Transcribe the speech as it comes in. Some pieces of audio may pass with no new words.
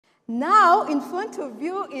Now, in front of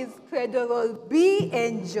you is Cradle Roll B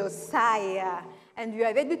and Josiah. And we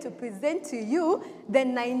are ready to present to you the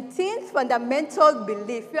 19th fundamental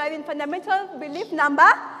belief. You are in fundamental belief number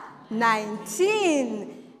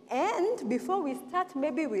 19. And before we start,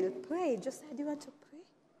 maybe we'll pray. Josiah, do you want to pray?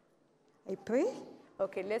 I pray?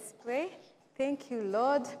 Okay, let's pray. Thank you,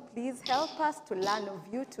 Lord. Please help us to learn of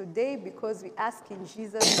you today because we ask in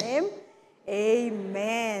Jesus' name.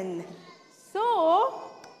 Amen. So,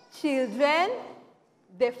 children,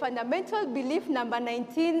 the fundamental belief number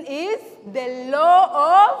 19 is the law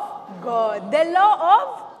of God. The law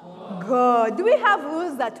of God. Do we have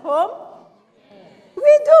rules at home?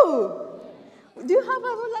 We do. Do you have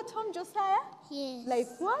a rule at home, Josiah? Yes.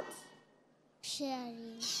 Like what?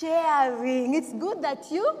 Sharing. Sharing. It's good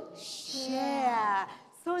that you share.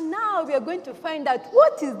 So now we are going to find out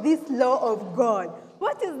what is this law of God.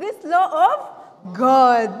 What is this law of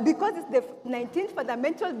God? Because it's the 19th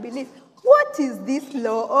fundamental belief. What is this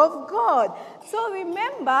law of God? So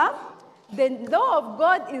remember, the law of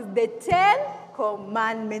God is the 10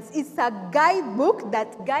 commandments. It's a guidebook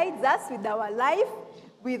that guides us with our life,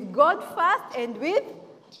 with God first and with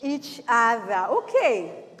each other.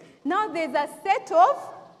 Okay. Now there's a set of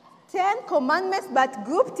 10 commandments but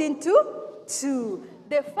grouped into 2.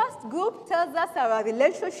 The first group tells us our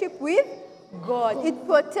relationship with God. It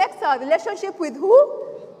protects our relationship with who?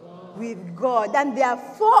 With God. And there are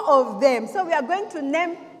 4 of them. So we are going to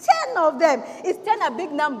name 10 of them. Is 10 a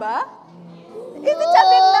big number? Is it a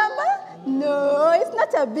big number? No, it's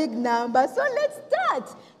not a big number. So let's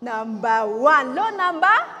start. Number 1. Law number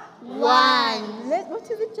 1. What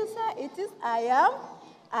is it, Josiah? It is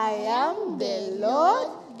I am the Lord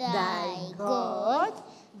thy God,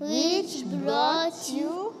 which brought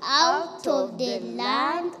you out of the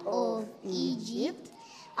land of Egypt,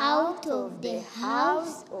 out of the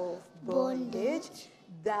house of bondage.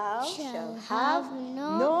 Thou shalt have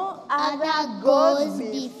no other gods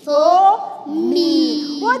before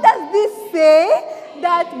me. What does this say?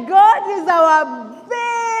 That God is our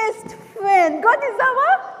best friend. God is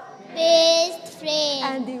our best friend.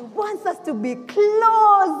 And he wants us to be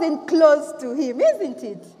close and close to him, isn't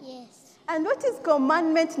it? Yes. And what is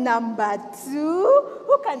commandment number 2?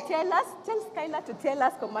 Who can tell us? Tell Skylar to tell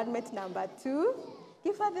us commandment number 2.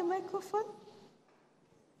 Give her the microphone.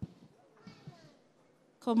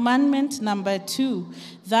 Commandment number 2.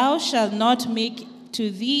 Thou shalt not make to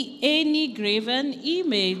thee any graven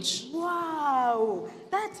image. Wow.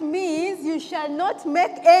 That means you shall not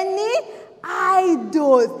make any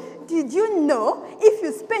idols. Did you know if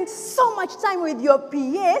you spend so much time with your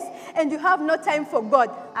PAs and you have no time for God?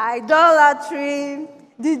 Idolatry.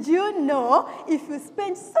 Did you know if you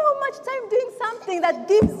spend so much time doing something that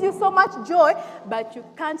gives you so much joy, but you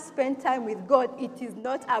can't spend time with God, it is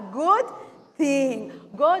not a good thing.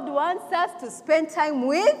 God wants us to spend time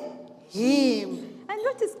with him. And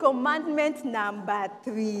what is commandment number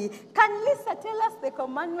 3? Can Lisa tell us the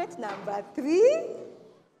commandment number 3?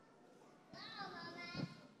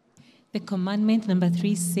 The commandment number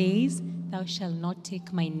 3 says, thou shalt not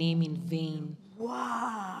take my name in vain.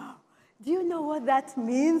 Wow. Do you know what that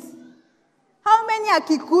means? How many are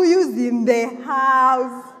Kikuyus in the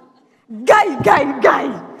house? Guy.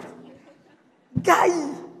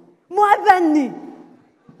 Mwadhani.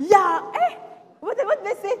 Yeah. What do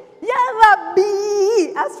they say? Ya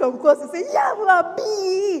Rabbi. As from course, you say, Ya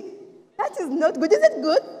Rabbi. That is not good. Is it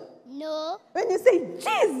good? No. When you say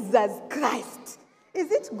Jesus Christ, is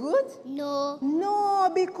it good? No. No,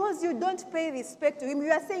 because you don't pay respect to him. We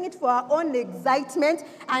are saying it for our own excitement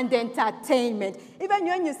and entertainment. Even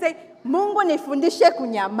when you say, Mungu nifundishe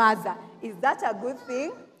kunyamaza, is that a good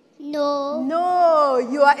thing? No. No,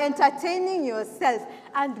 you are entertaining yourself.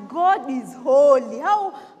 And God is holy.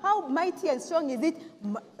 How mighty and strong is it?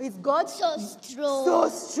 Is God so strong? So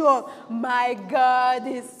strong. My God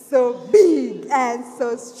is so big and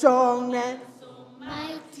so strong and so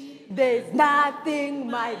mighty. There's nothing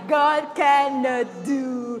my God cannot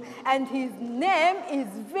do. And his name is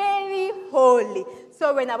very holy.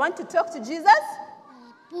 So when I want to talk to Jesus,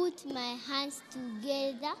 I put my hands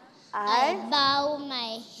together. I bow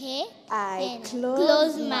my head. I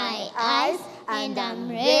close my eyes. And I'm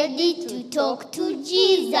ready to talk to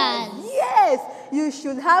Jesus. Yes, you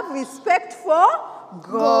should have respect for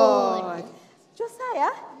God.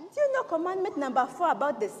 Josiah, do you know commandment number 4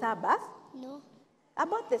 about the Sabbath? No.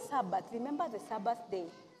 About the Sabbath, remember the Sabbath day.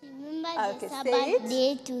 Remember the Sabbath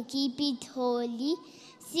day to keep it holy.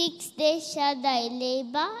 6 days shall thy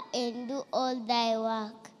labor and do all thy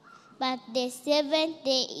work. But the 7th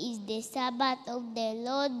day is the Sabbath of the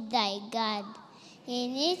Lord thy God.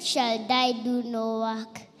 In it shall thou do no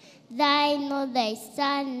work, Thine, nor thy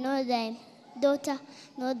son, nor thy daughter,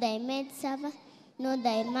 nor thy maidservant, nor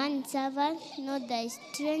thy manservant, nor thy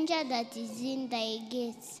stranger that is in thy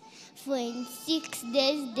gates. For in 6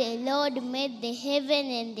 days the Lord made the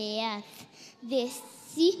heaven and the earth, the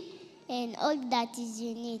sea, and all that is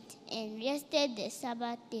in it, and rested the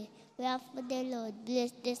Sabbath day. Wherefore the Lord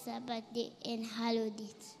blessed the Sabbath day and hallowed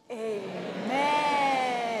it.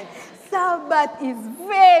 Amen. Sabbath is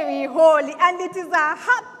very holy and it is a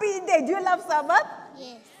happy day. Do you love Sabbath?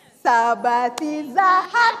 Yes. Sabbath is a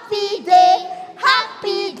happy day,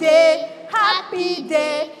 happy day, happy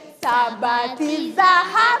day. Sabbath is a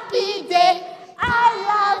happy day. I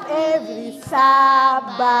love every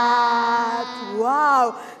Sabbath.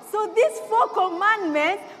 Wow. So these 4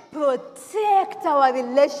 commandments protect our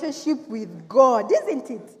relationship with God, isn't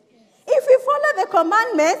it? If we follow the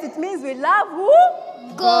commandments, it means we love who?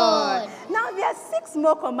 God. Now there are 6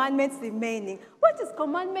 more commandments remaining. What is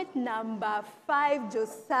commandment number 5,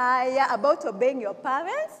 Josiah, about obeying your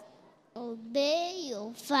parents? Obey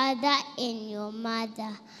your father and your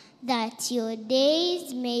mother, that your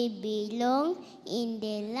days may be long in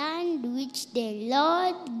the land which the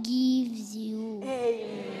Lord gives you.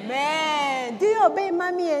 Amen. Do you obey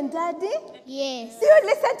mommy and daddy? Yes. Do you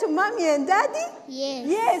listen to mommy and daddy? Yes.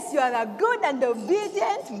 Yes, you are a good and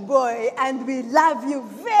obedient boy, and we love you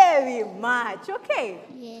very much. Okay?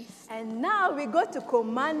 Yes. And now we go to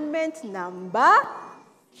commandment number.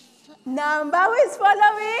 Who is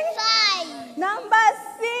following? 5. Number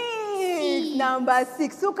 6. Number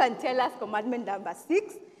 6. Who can tell us commandment number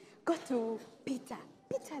 6? Go to Peter.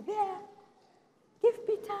 Peter there. Give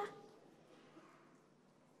Peter.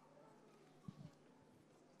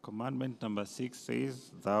 Commandment number 6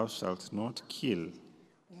 says, thou shalt not kill.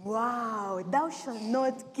 Wow, thou shalt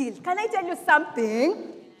not kill. Can I tell you something?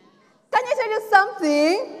 Can I tell you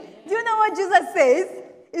something? Do you know what Jesus says?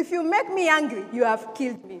 If you make me angry, you have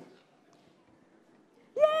killed me.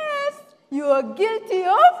 Yes, you are guilty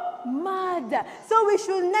of murder. So we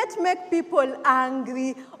should not make people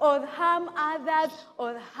angry or harm others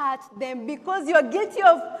or hurt them because you are guilty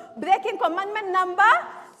of breaking commandment number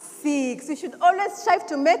 6. We should always strive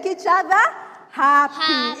to make each other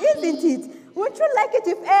happy, isn't it? Would you like it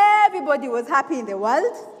if everybody was happy in the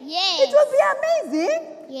world? Yes. It would be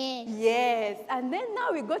amazing. Yes. Yes. And then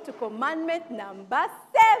now we go to commandment number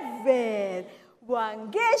 7.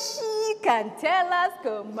 Wangeshi can tell us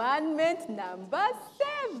commandment number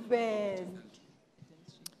 7.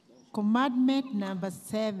 Commandment number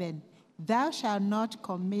 7. Thou shalt not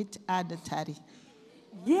commit adultery.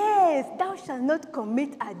 Yes, thou shalt not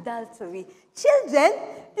commit adultery. Children,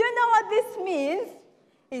 do you know what this means?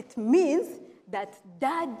 It means that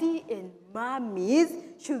daddy and mommies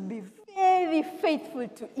should be very faithful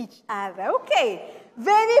to each other. Okay,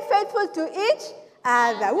 very faithful to each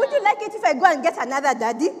other. Would you like it if I go and get another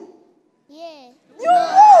daddy? Yes. You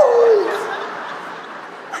would!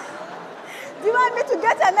 Do you want me to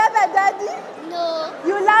get another daddy? No.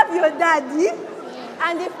 You love your daddy? Yes.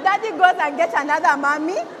 And if daddy goes and gets another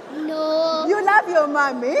mommy? No. You love your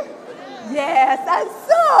mommy? Yes. And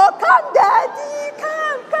so, come daddy, come.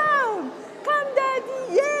 Come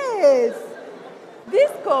daddy, yes.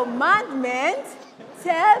 This commandment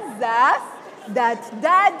tells us that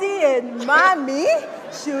daddy and mommy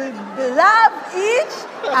should love each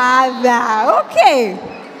other. Okay?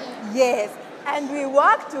 Yes. And we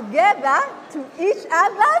work together to each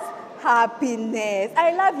other's happiness.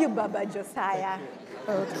 I love you, Baba Josiah.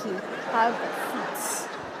 Okay. Have a seat.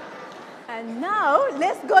 And now,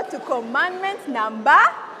 let's go to commandment number?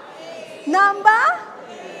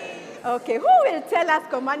 Okay, who will tell us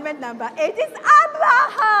commandment number 8? It's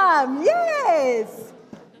Abraham. Yes.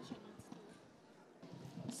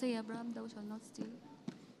 Say, Abraham, thou shalt not steal.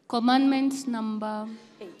 Commandment number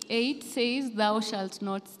 8 says, thou shalt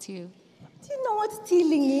not steal. Do you know what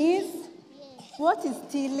stealing is? What is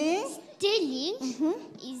stealing? Stealing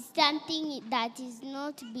is something that is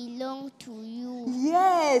not belong to you.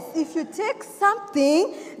 Yes, if you take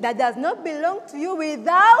something that does not belong to you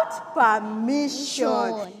without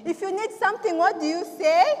permission. If you need something, what do you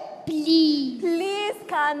say? Please. Please,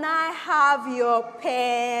 can I have your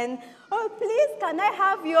pen? Or please, can I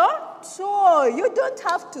have your toy? You don't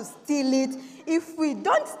have to steal it. If we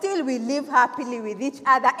don't steal, we live happily with each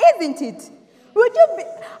other, isn't it? Would you be,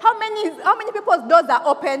 how many people's doors are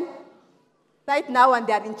open right now and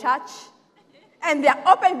they are in church? And they are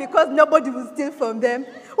open because nobody will steal from them.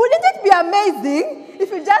 Wouldn't it be amazing if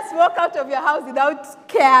you just walk out of your house without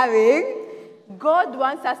caring? God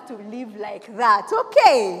wants us to live like that.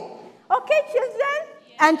 Okay? Okay, children?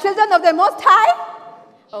 And children of the Most High?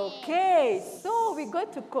 Okay, so we go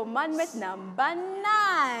to commandment number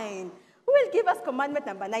 9. Who will give us commandment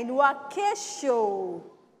number 9? Wakesho.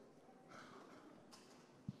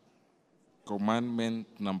 Commandment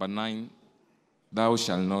number 9, thou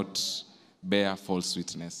shalt not bear false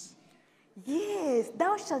witness. Yes,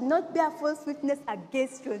 thou shalt not bear false witness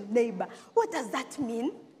against your neighbor. What does that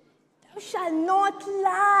mean? Thou shalt not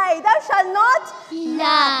lie. Thou shalt not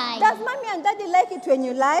Lie. Does mommy and daddy like it when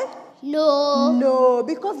you lie? No. No,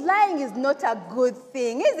 because lying is not a good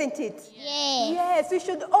thing, isn't it? Yes. Yes, we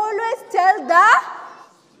should always tell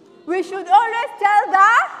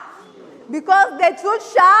because the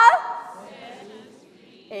truth shall.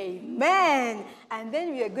 Amen. And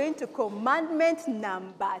then we are going to commandment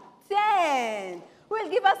number 10. Who will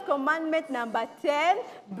give us commandment number 10?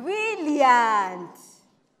 Brilliant.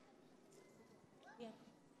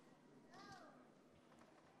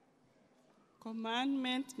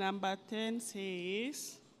 Commandment number 10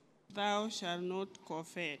 says, thou shalt not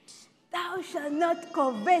covet. Thou shalt not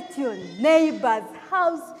covet your neighbor's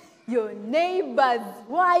house, your neighbor's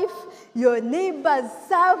wife, your neighbor's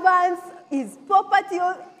servants, his property,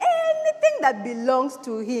 or anything that belongs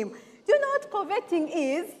to him. Do you know what coveting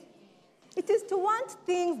is? It is to want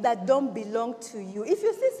things that don't belong to you. If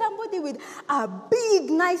you see somebody with a big,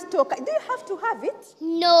 nice toka, do you have to have it?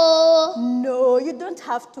 No. No, you don't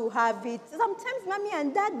have to have it. Sometimes mommy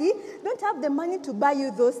and daddy don't have the money to buy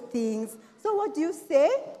you those things. So what do you say?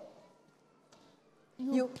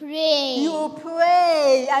 You pray. You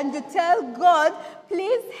pray and you tell God,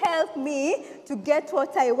 please help me to get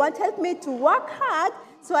what I want. Help me to work hard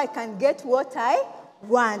so I can get what I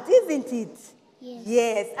want, isn't it? Yes.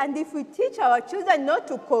 Yes. And if we teach our children not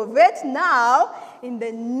to covet now, in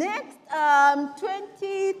the next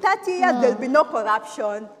 20, 30 years, there'll be no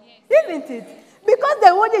corruption, isn't it? Because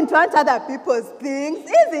they wouldn't want other people's things,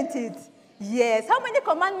 isn't it? Yes. How many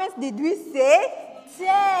commandments did we say?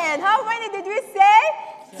 10. How many did we say?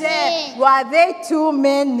 10. Were they too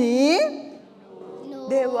many? No.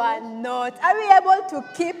 They were not. Are we able to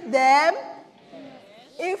keep them?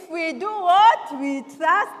 If we do what? We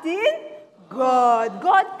trust in God.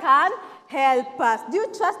 God can help us. Do you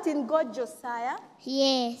trust in God, Josiah?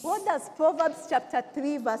 Yes. What does Proverbs chapter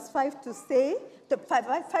 3, verse 5 to 6 say?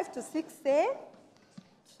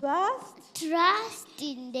 Trust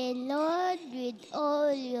in the Lord with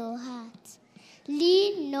all your heart.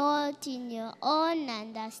 Lean not in your own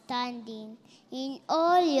understanding. In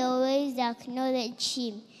all your ways acknowledge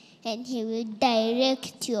him, and he will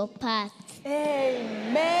direct your path.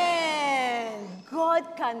 Amen. God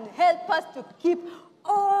can help us to keep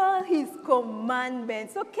all his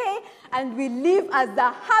commandments, okay? And we live as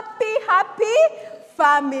a happy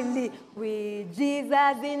family. With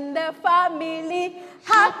Jesus in the family.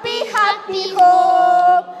 Happy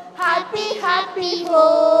home. Happy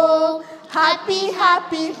home. Happy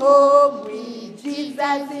home. With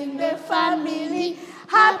Jesus in the family.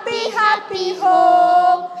 Happy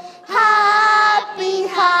home. Happy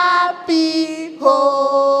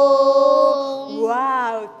home.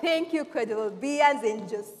 Wow. Thank you, Cradle Roll B and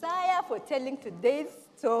Josiah, for telling today's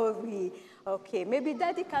story. Okay, maybe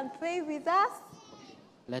Daddy can pray with us.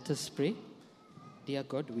 Let us pray. Dear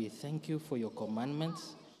God, we thank you for your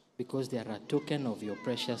commandments because they are a token of your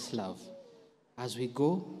precious love. As we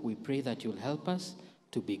go, we pray that you'll help us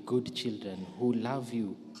to be good children who love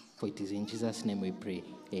you. For it is in Jesus' name we pray.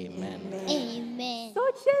 Amen. Amen.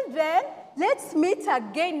 So children, let's meet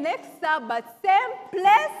again next Sabbath, same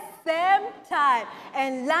place, same time,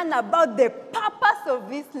 and learn about the purpose of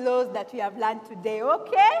these laws that we have learned today,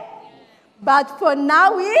 okay? But for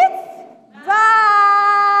now, it's bye.